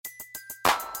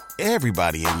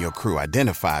Everybody in your crew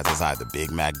identifies as either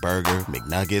Big Mac Burger,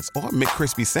 McNuggets, or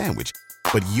McCrispy Sandwich.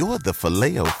 But you're the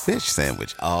Filet-O-Fish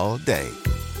Sandwich all day.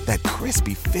 That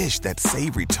crispy fish, that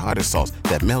savory tartar sauce,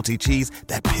 that melty cheese,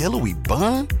 that pillowy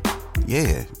bun.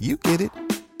 Yeah, you get it.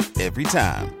 Every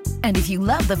time. And if you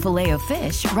love the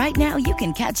Filet-O-Fish, right now you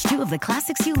can catch two of the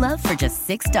classics you love for just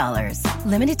 $6.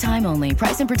 Limited time only.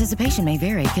 Price and participation may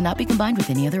vary. Cannot be combined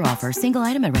with any other offer. Single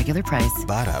item at regular price.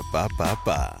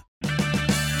 Ba-da-ba-ba-ba.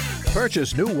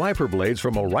 Purchase new wiper blades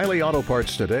from O'Reilly Auto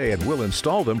Parts today and we'll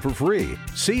install them for free.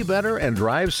 See better and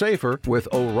drive safer with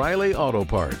O'Reilly Auto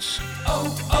Parts.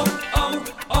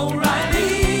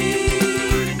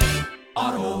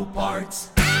 Auto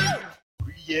Parts.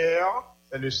 Hier,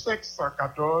 c'est le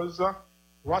 514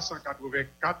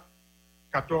 384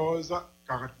 14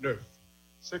 49.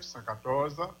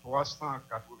 514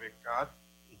 384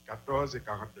 14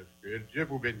 49. Que Dieu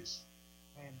vous bénisse.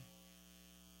 Amen.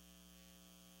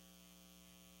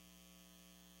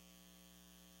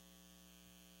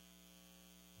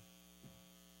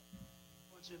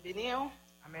 Bon Dieu béni.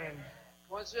 Amen.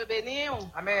 Bon Dieu béni.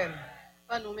 Amen.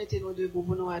 Nous mettons nos deux pour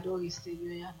nous adorer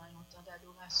Seigneur dans un temps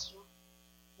d'adoration.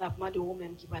 Nous demandons de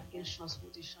vous-même qui pas de chance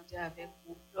pour te chanter avec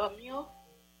vous. L'homme,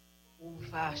 on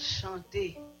va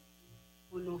chanter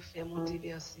pour nous faire monter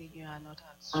vers Seigneur à notre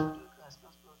action de grâce dans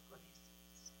notre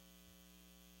connaissance.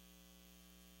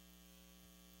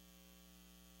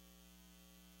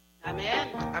 Amen.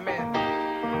 Amen.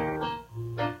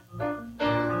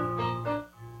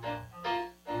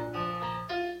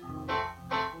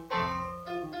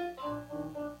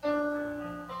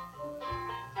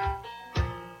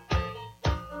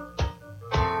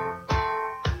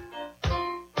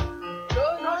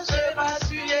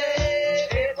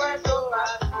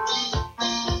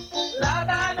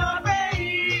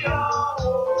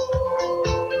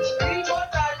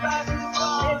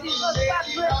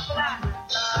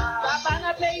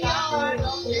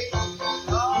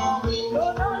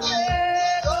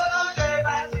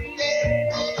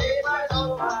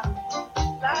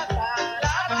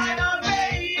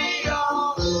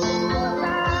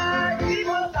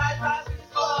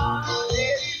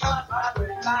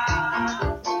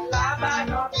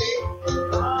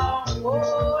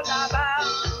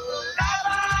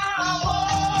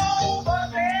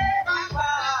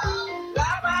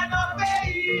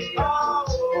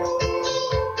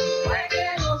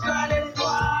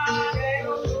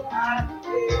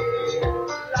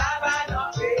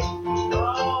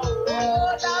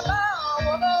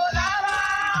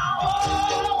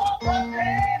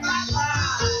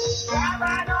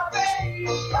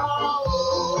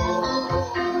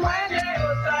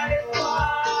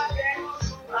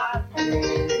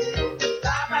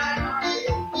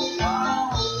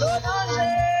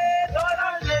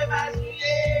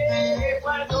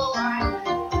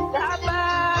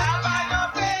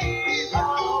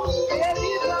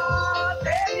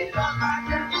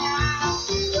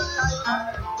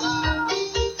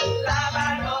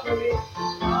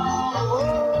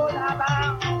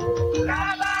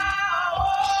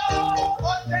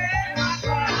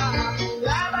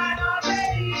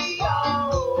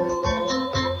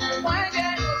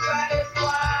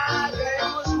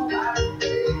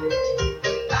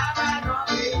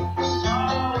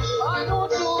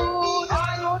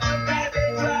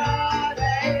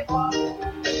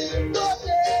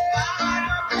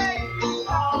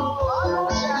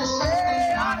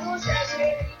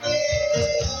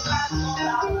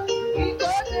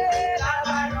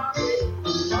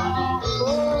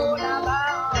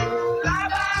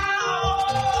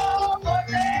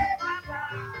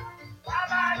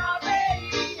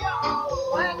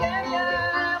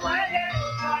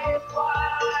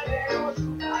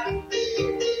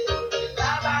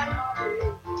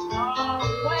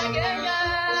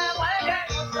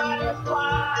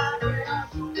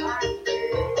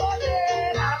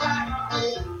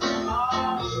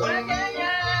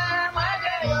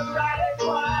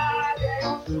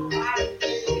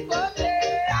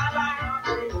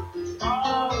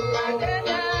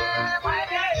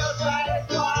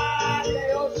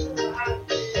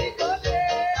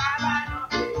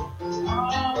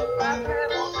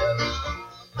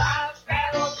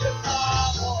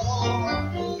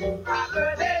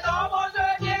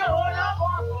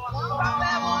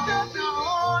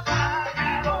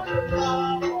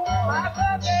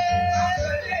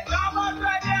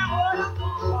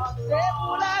 C'est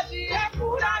pour la vie et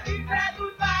pour la vie,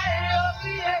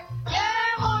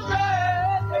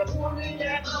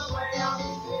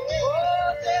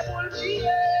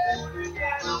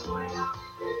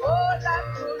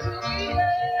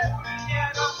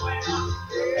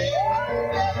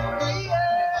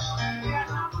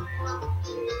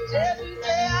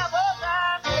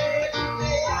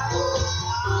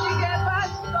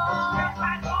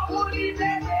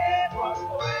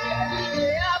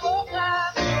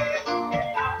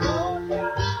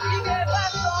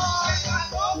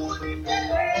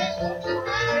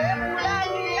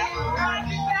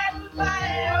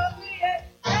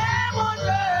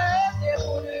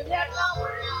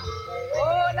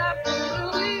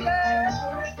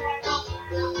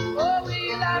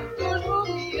 toujours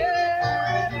prier.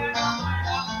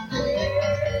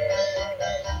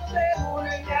 C'est pour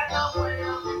le bien en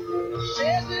moyen.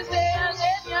 Jésus, c'est un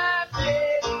génial.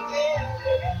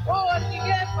 Oh, si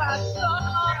qu'est façon,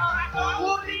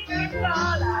 pour lui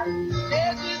dans la vie.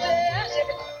 Jésus, c'est un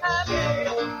génial.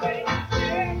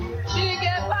 Si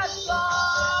qu'est façon,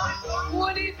 pour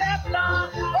lui faire plan.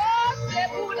 Oh, c'est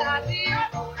pour la vie.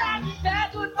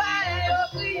 C'est tout pareil au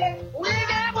prier. Oui,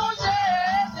 c'est bon Dieu,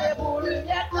 c'est pour le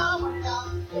bien en moyen.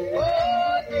 Oh,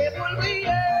 c'est pour le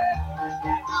prier.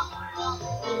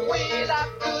 Oui, il a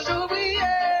toujours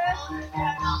brillé.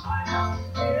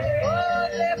 Oh,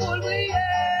 c'est pour le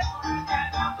briller.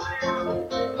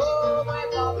 Oh, moi,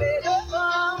 campé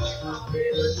devant.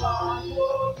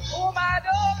 Pour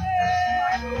m'adorer.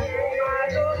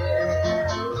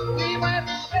 Oui, moi,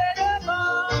 campé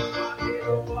devant.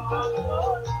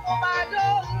 Pour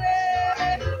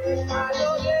m'adorer.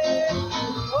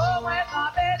 Oh, moi,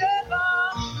 campé devant.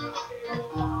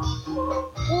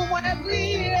 Pour moi,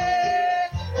 briller.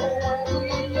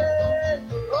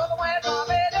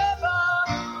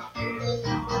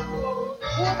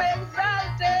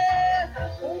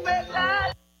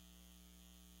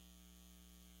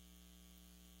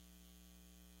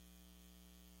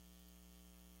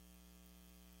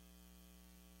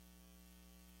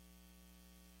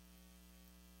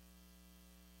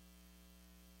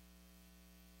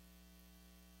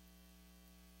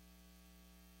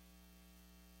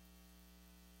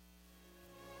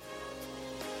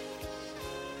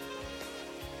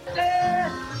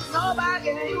 No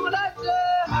bagay you love to,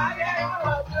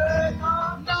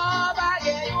 no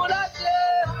bagay you love to,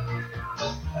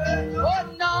 oh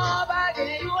no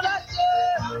bagay you love to,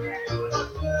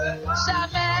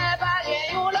 jamais bagay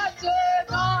you love to,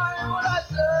 no you love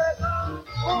to,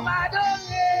 oh my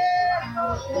doggy,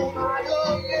 oh my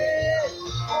doggy,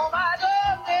 oh my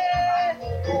doggy,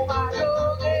 oh my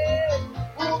doggy,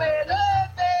 oh my doggy, oh my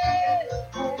doggy,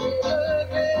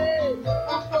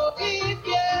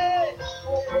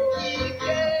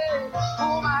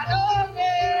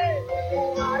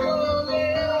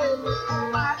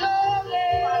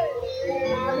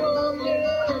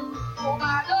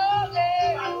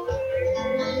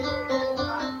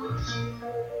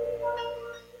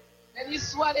 Béni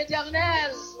soit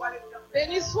l'Éternel.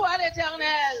 Béni soit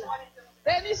l'Éternel.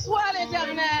 Béni soit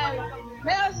l'Éternel.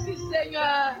 Merci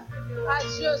Seigneur. À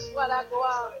Dieu soit la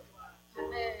gloire.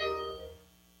 Amen.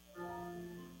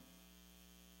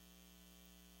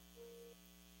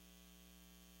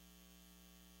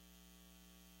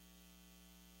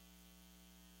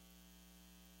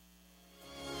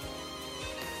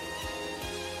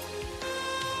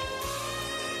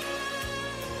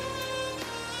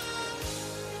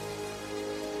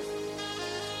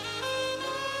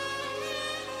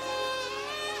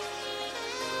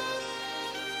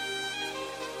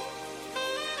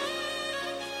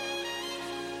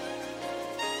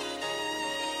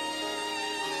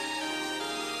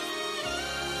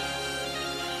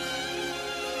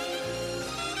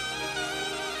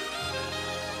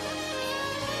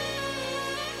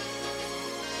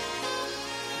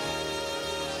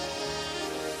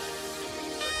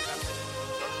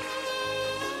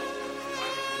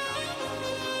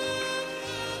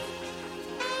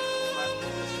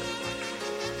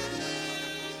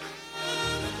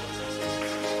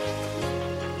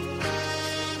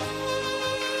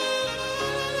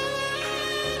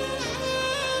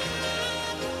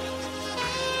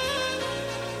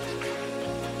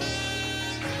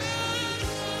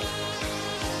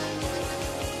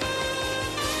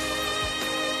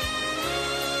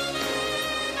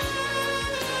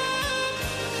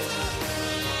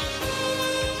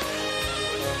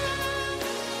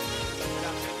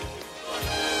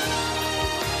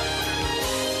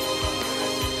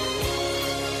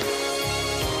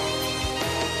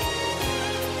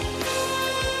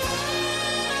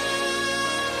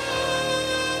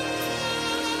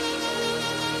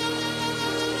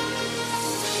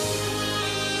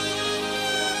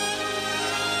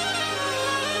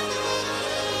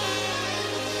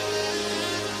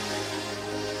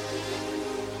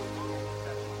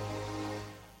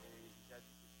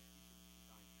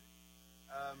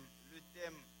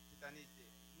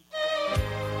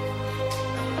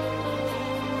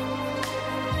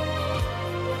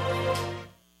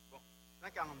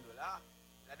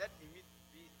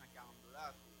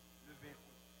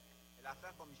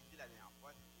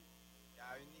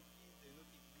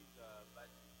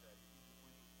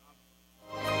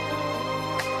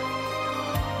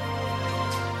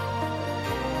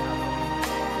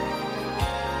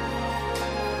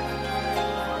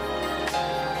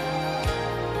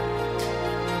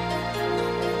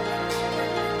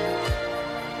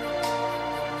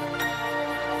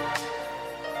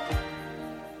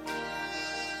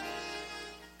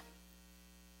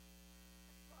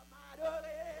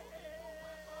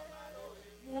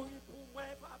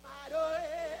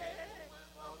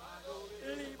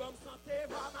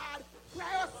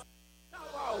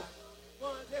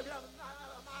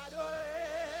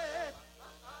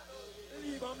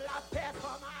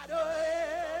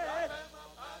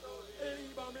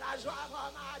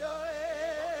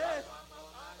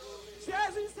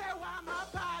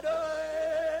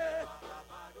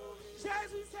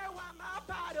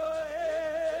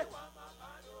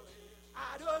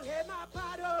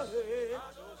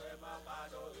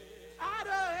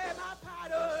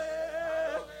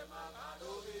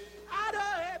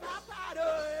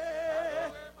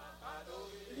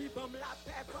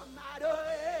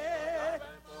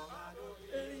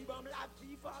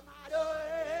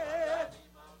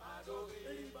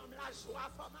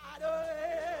 soif, femme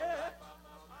adorée.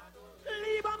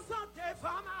 Libre santé,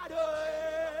 femme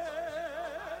adorée.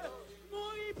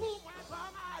 Mourir pour moi,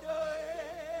 femme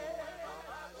adorée.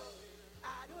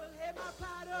 Adorez ma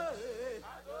adorée.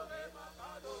 Adorez ma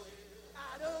adorée.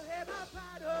 Adorez ma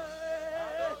adorée.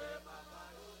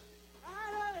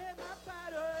 Adorez ma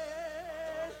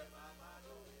adorée.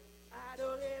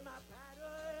 Adorez ma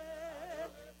adorée.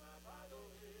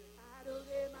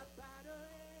 Adorez ma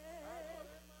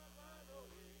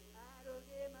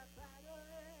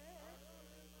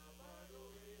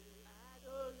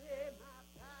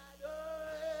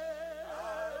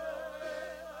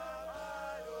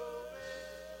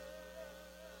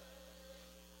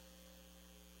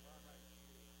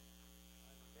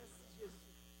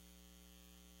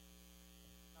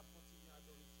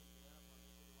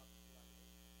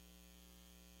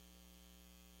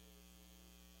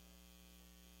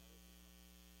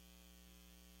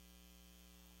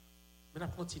Mais on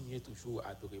continue toujours à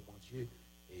adorer mon Dieu.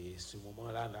 Et ce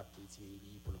moment-là, on a été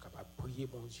pour nous capables de prier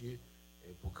mon Dieu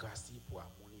pour grâce, pour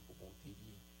harmonie, pour bonté,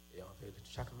 et envers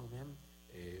chacun nous-mêmes,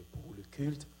 pour le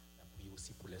culte. On a prié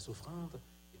aussi pour les offrandes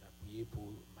et on a prié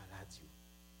pour maladie.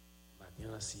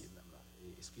 Maintenant,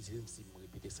 excusez-moi si je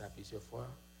répète ça plusieurs fois.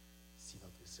 Si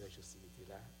notre sœur Jocelyne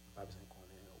était là, pas besoin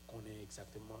qu'on connaisse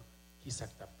exactement qui ça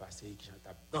t'a passé, qui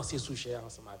t'a dansé sous chair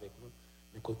ensemble avec nous,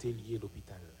 mais côté lié à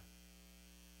l'hôpital.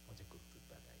 On dit que toute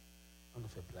bagaille. On nous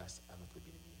fait place à notre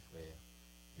bien-aimé frère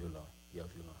Pierre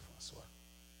Violent François.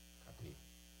 Après,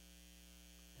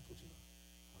 introduisons,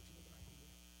 continuons dans la prière.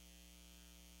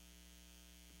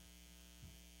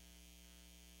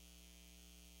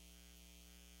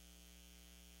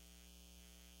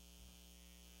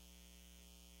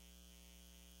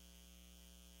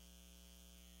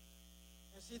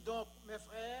 Ainsi donc, mes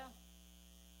frères,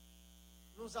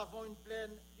 nous avons une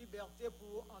pleine liberté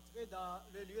pour entrer dans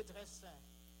le lieu très saint,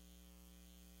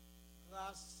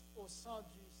 grâce au sang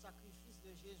du sacrifice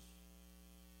de Jésus,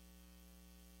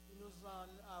 qui nous en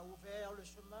a ouvert le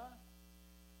chemin,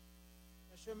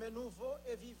 un chemin nouveau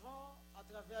et vivant à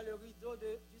travers le rideau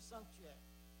du sanctuaire,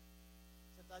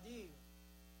 c'est-à-dire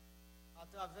à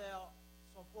travers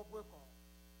son propre corps.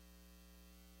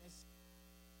 Ainsi,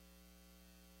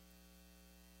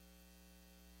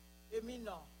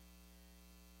 éminent,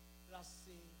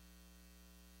 placé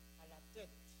à la tête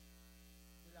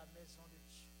de la maison de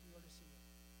Dieu, le Seigneur.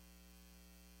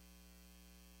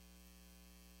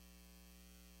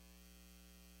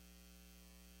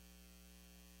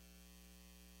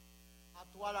 À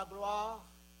toi la gloire,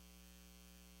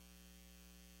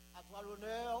 à toi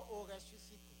l'honneur au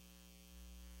ressuscité.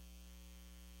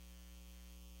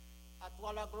 À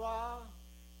toi la gloire,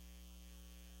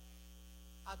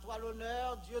 à toi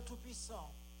l'honneur, Dieu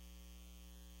Tout-Puissant.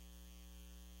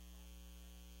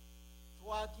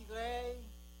 Toi qui règnes,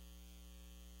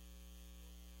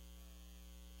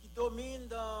 qui domine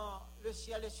dans le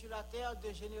ciel et sur la terre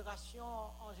de génération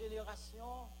en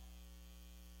génération,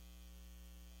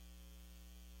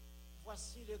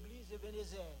 voici l'église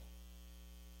Ebenezer,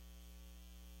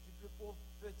 du plus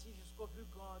petit jusqu'au plus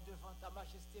grand, devant ta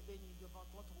majesté bénie, devant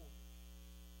ton trône,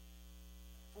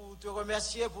 pour te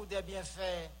remercier pour des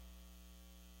bienfaits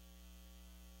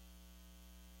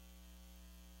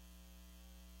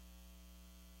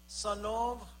sans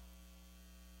nombre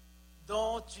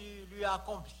dont tu lui as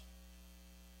accompli.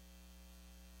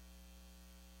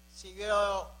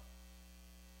 Seigneur,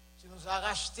 tu nous as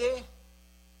rachetés,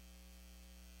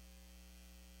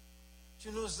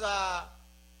 tu nous as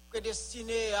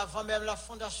prédestinés avant même la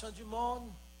fondation du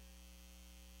monde,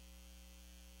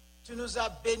 tu nous as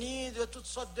bénis de toutes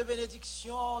sortes de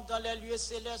bénédictions dans les lieux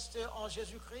célestes en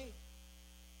Jésus-Christ.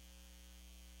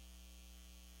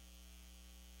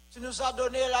 Tu nous as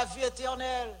donné la vie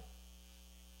éternelle.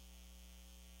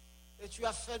 Et tu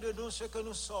as fait de nous ce que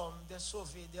nous sommes, des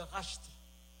sauvés, des rachetés.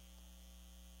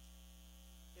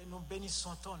 Et nous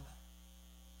bénissons ton nom.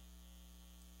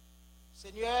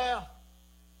 Seigneur,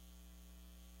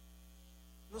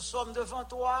 nous sommes devant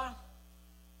toi.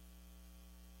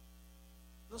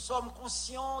 Nous sommes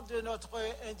conscients de notre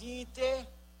indignité.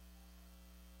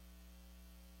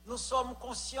 Nous sommes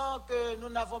conscients que nous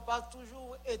n'avons pas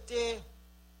toujours été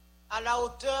à la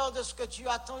hauteur de ce que tu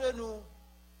attends de nous.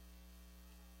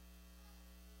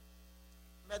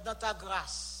 Mais dans ta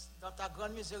grâce, dans ta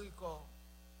grande miséricorde,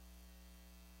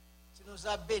 tu nous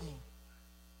as bénis,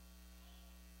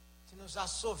 tu nous as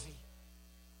sauvés.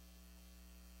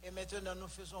 Et maintenant, nous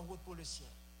faisons route pour le ciel.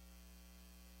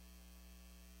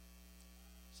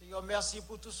 Seigneur, merci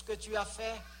pour tout ce que tu as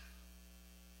fait.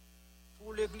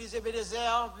 Pour l'église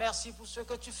Ebenezer, merci pour ce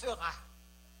que tu feras.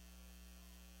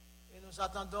 Et nous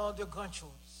attendons de grandes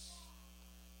choses.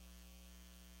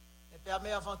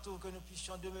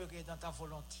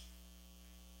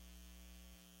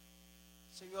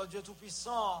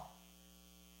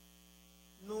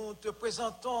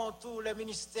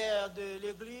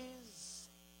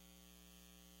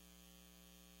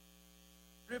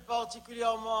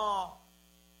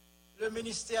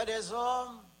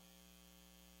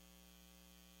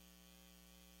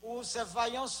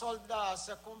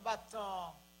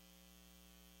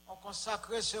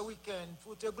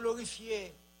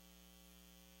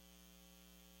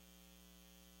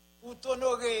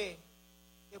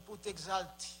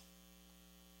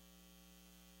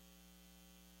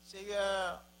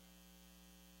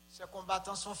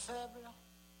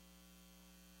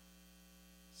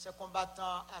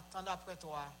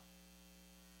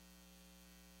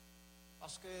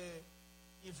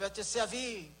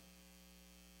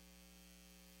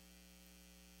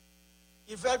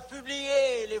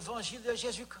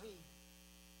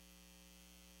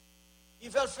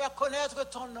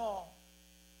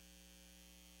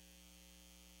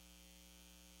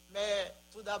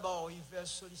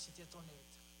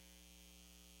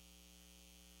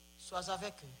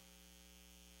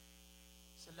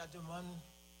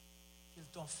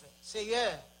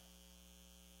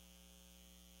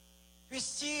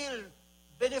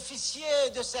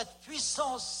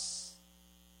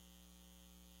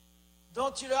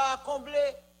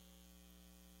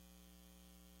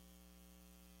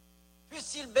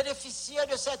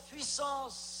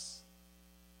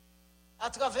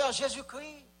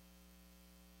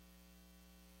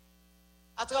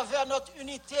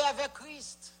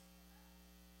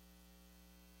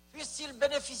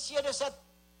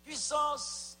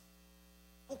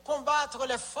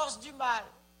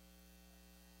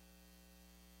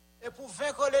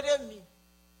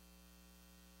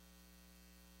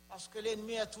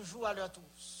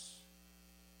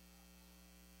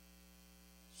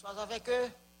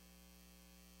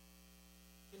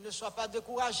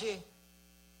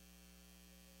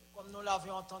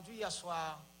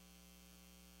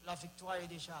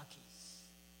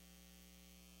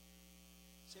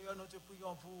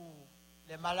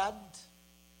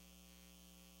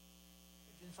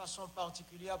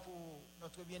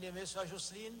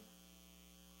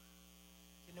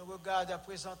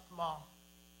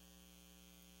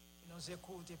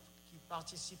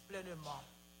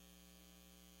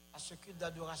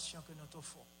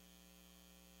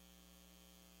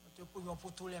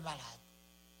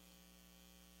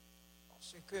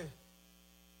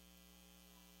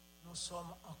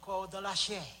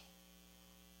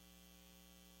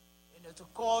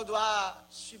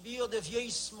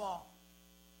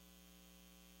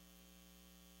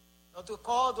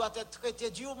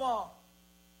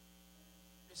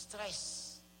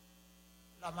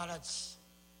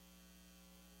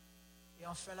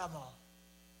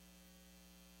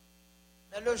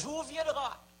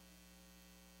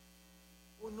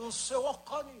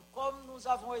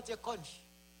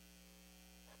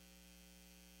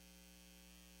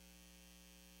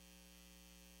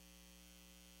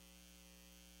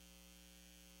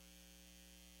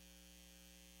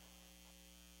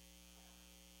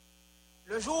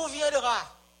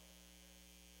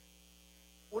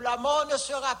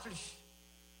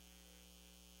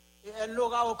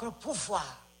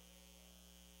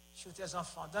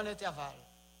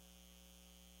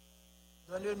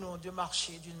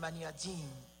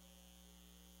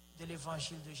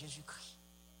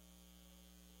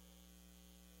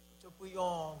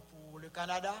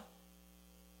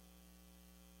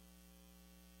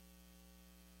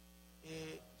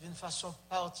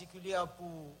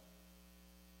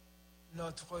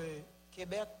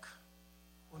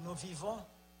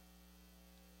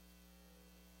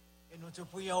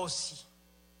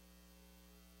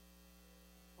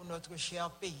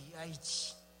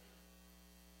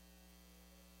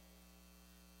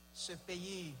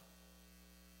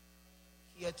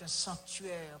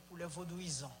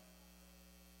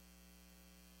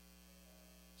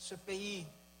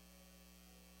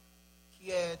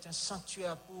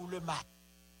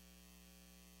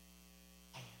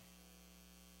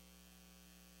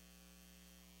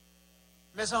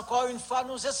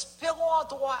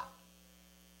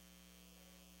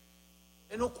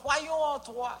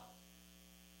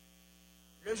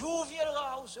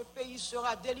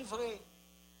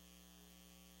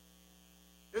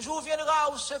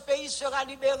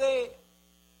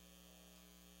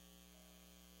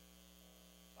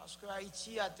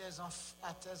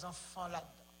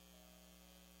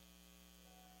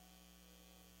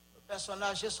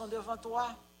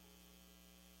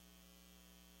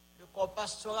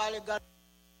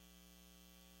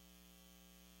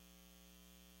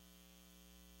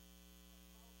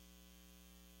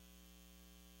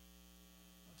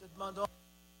 demandons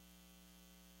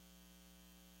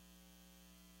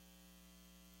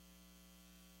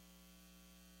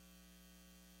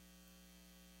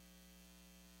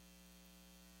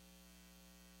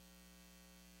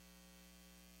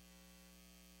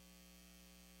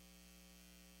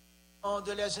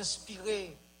de les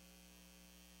inspirer,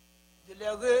 de les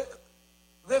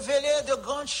révéler de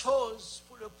grandes choses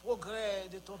pour le progrès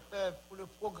de ton peuple, pour le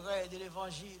progrès de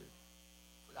l'Évangile,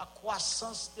 pour la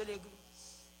croissance de l'Église.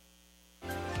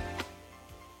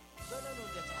 Donne-nous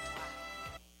d'être à toi.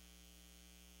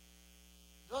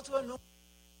 D'autres-nous.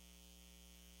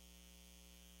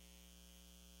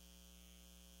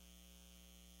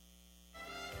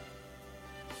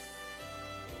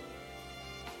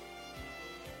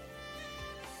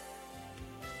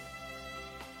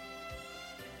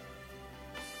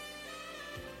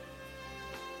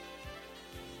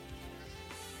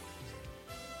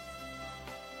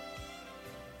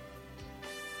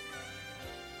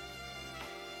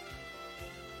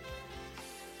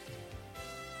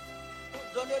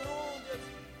 Donnez-nous de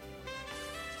vie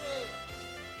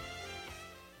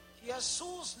qui est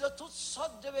source de toutes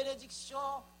sortes de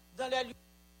bénédictions dans les lieux.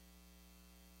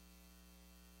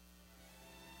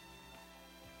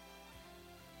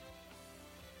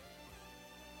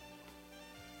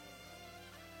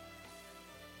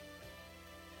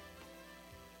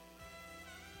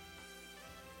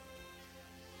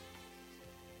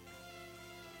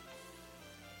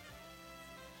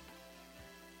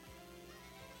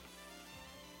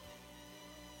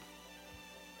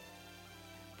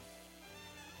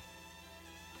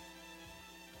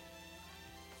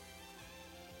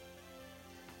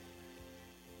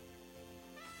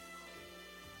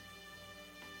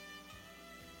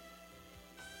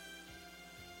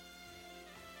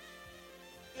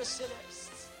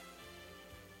 Céleste.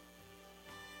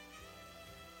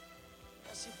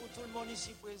 Merci pour tout le monde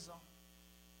ici présent.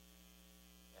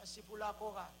 Merci pour la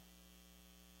chorale.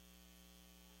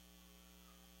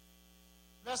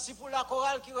 Merci pour la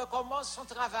chorale qui recommence son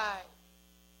travail.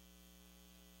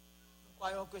 Nous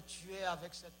croyons que tu es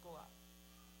avec cette chorale.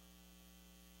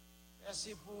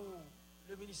 Merci pour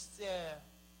le ministère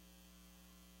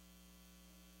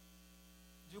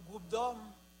du groupe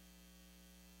d'hommes.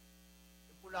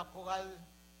 Pour la chorale,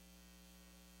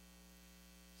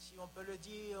 si on peut le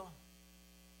dire,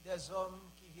 des hommes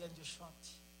qui viennent de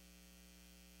chanter.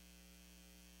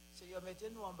 Seigneur,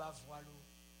 mettez-nous en bas voile.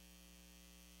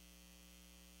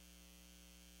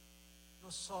 Nous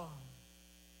sommes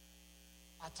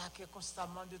attaqués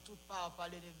constamment de toutes parts par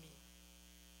l'ennemi.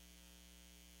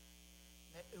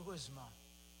 Mais heureusement,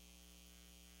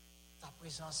 ta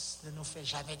présence ne nous fait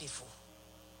jamais défaut.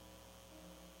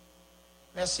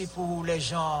 Merci pour les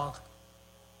gens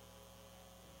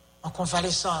en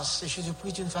convalescence. Je te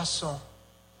prie d'une façon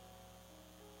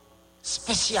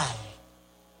spéciale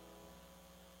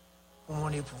pour mon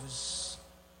épouse.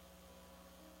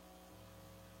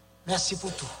 Merci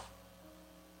pour tout.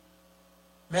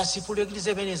 Merci pour l'église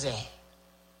Ebenezer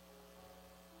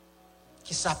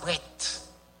qui s'apprête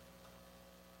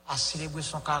à célébrer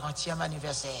son 40e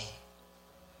anniversaire.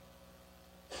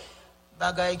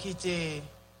 Bagaille qui était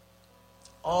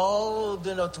hors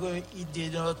de notre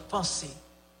idée, de notre pensée,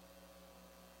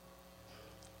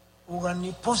 pour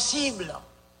rendre possible,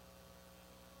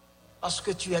 parce que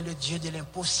tu es le Dieu de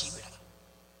l'impossible.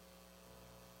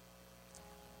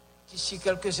 D'ici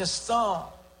quelques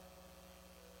instants,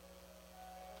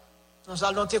 nous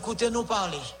allons t'écouter nous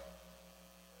parler.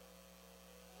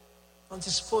 Nous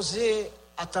disposer,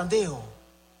 attendez-vous,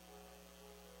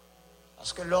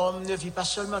 parce que l'homme ne vit pas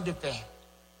seulement de pain,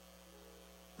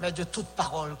 mais de toute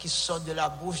parole qui sort de la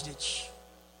bouche de Dieu.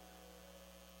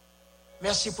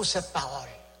 Merci pour cette parole.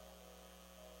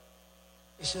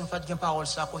 Et si nous ne faisons pas de parole,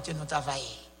 c'est à côté de nous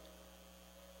travailler.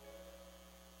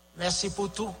 Merci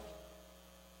pour tout.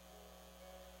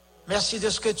 Merci de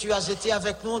ce que tu as été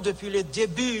avec nous depuis le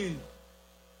début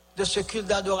de ce culte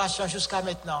d'adoration jusqu'à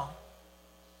maintenant.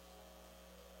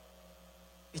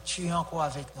 Et tu es encore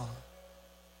avec nous.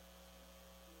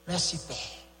 Merci Père.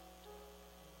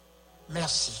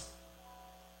 Merci.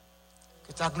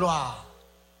 Que ta gloire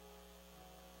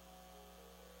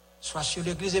soit sur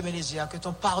l'église Ebenezer, que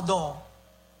ton pardon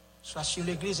soit sur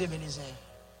l'église Ebenezer.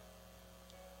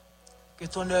 Que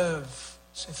ton œuvre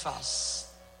se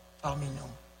fasse parmi nous.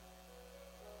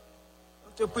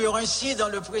 Nous te prions ainsi dans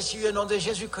le précieux nom de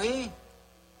Jésus-Christ,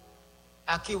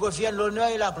 à qui reviennent l'honneur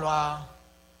et la gloire,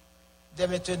 dès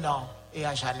maintenant et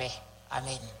à jamais.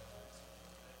 Amen.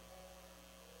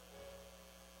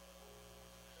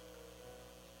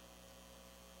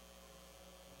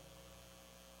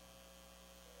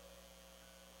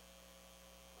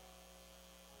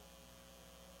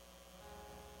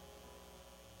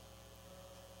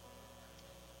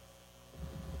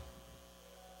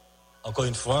 Encore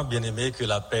une fois, bien-aimés, que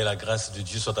la paix et la grâce de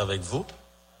Dieu soient avec vous.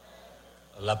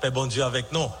 La paix, bon Dieu,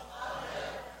 avec nous.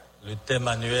 Le thème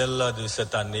annuel de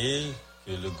cette année,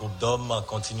 que le groupe d'hommes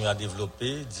continue à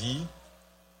développer, dit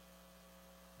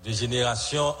 « De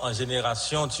génération en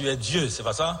génération, tu es Dieu », c'est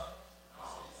pas ça?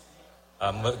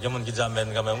 Ah, il y a des gens qui disent «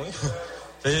 Amen » quand même, oui.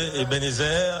 C'est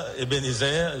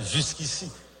Ebenezer,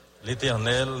 jusqu'ici,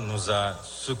 l'Éternel nous a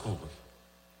secourus.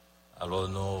 Alors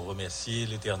nous remercions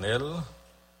l'Éternel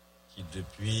qui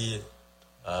depuis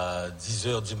 10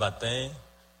 heures du matin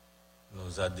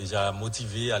nous a déjà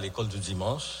motivés à l'école du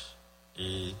dimanche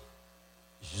et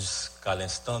jusqu'à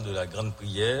l'instant de la grande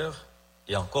prière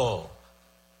et encore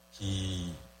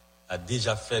qui a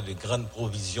déjà fait de grandes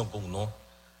provisions pour nous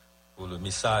pour le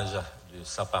message de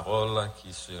sa parole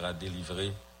qui sera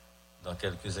délivré dans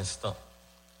quelques instants.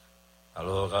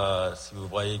 Alors si vous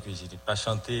voyez que je n'ai pas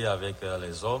chanté avec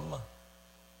les hommes,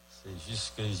 c'est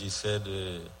juste que j'essaie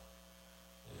de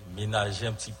ménager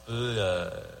un petit peu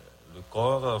le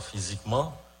corps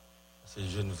physiquement. Parce que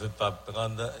je ne veux pas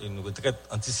prendre une retraite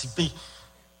anticipée.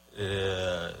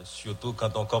 Surtout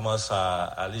quand on commence à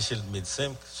aller chez le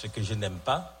médecin, ce que je n'aime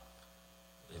pas.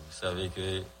 Et vous savez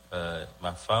que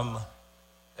ma femme,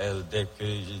 elle, dès que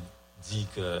je dis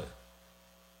que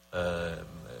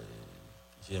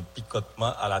j'ai un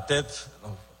picotement à la tête,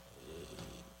 donc,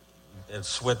 elle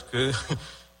souhaite que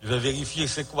je vais vérifier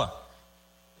c'est quoi.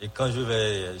 Et quand je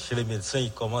vais chez les médecins,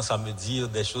 ils commencent à me dire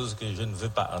des choses que je ne veux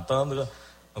pas entendre.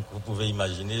 Donc vous pouvez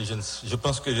imaginer, je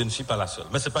pense que je ne suis pas la seule.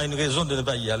 Mais ce n'est pas une raison de ne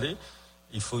pas y aller.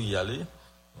 Il faut y aller.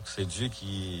 Donc c'est Dieu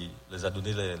qui les a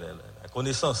donné la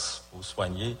connaissance pour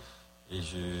soigner. Et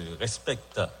je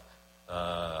respecte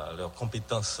leurs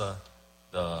compétences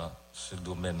dans ce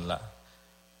domaine-là.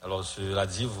 Alors cela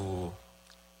dit, vous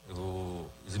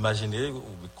imaginez, vous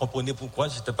comprenez pourquoi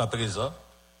je n'étais pas présent.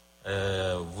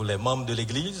 Vous les membres de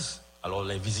l'église, alors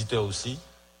les visiteurs aussi.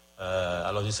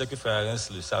 Alors je sais que Frère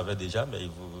Reims le savait déjà, mais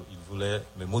il voulait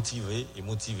me motiver et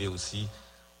motiver aussi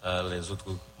les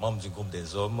autres membres du groupe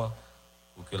des hommes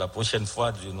pour que la prochaine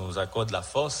fois Dieu nous accorde la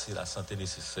force et la santé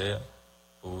nécessaires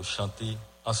pour chanter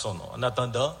en son nom. En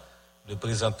attendant de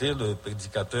présenter le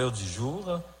prédicateur du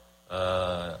jour,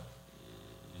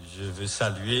 je veux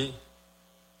saluer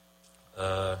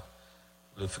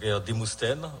le frère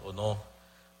Démoustène au nom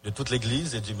de toute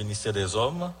l'Église et du ministère des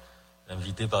Hommes,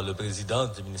 invité par le président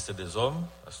du ministère des Hommes,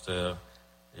 pasteur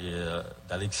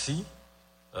d'Alexis,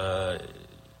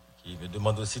 qui me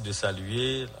demande aussi de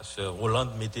saluer la sœur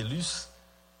Rolande Métellus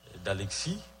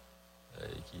d'Alexis,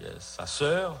 qui est sa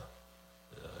sœur,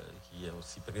 qui est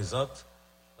aussi présente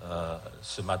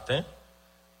ce matin.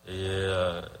 Et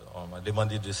on m'a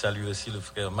demandé de saluer aussi le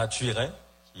frère Mathurin,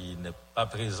 qui n'est pas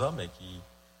présent, mais qui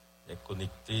est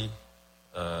connecté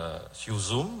sur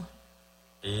Zoom.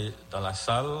 Et dans la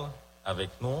salle avec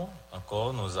nous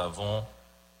encore nous avons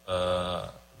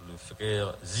le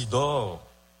frère Zidore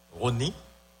Roni.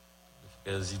 Le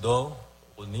frère Zidore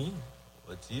Roni,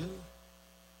 où est-il?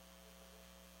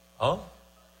 Oh,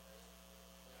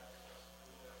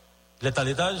 il est à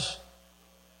l'étage?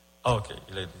 Ah, ok,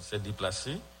 il s'est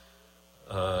déplacé.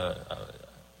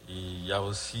 Il y a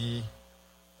aussi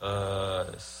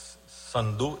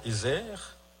Sando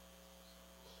Ezer,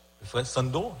 le frère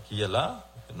Sando qui est là,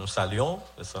 que nous saluons,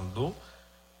 frère Sando.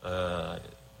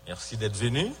 Merci d'être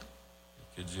venu,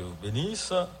 que Dieu vous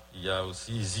bénisse. Il y a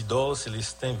aussi Isidore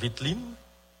Célestin Vétline,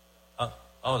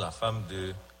 la femme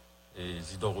de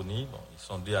Isidore Roni. Bon, ils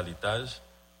sont deux à l'étage,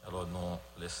 alors nous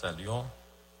les saluons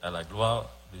à la gloire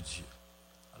de Dieu.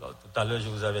 Alors tout à l'heure je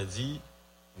vous avais dit,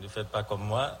 ne faites pas comme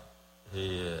moi,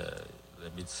 et les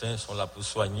médecins sont là pour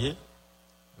soigner,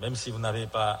 même si vous n'avez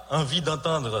pas envie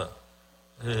d'entendre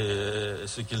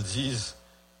ce qu'ils disent,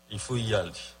 il faut y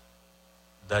aller.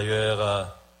 D'ailleurs,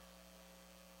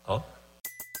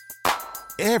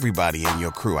 Everybody in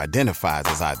your crew identifies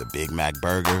as either Big Mac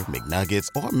Burger, McNuggets,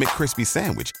 or McCrispy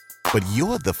Sandwich. But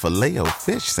you're the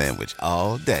Filet-O-Fish Sandwich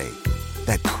all day.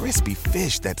 That crispy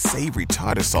fish, that savory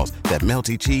tartar sauce, that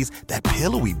melty cheese, that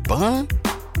pillowy bun.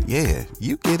 Yeah,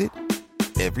 you get it.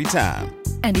 Every time.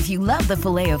 And if you love the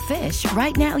Filet-O-Fish,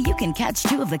 right now you can catch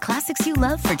two of the classics you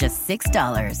love for just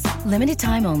 $6. Limited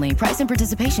time only. Price and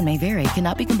participation may vary.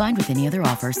 Cannot be combined with any other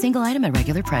offer. Single item at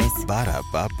regular price.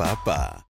 Ba-da-ba-ba-ba.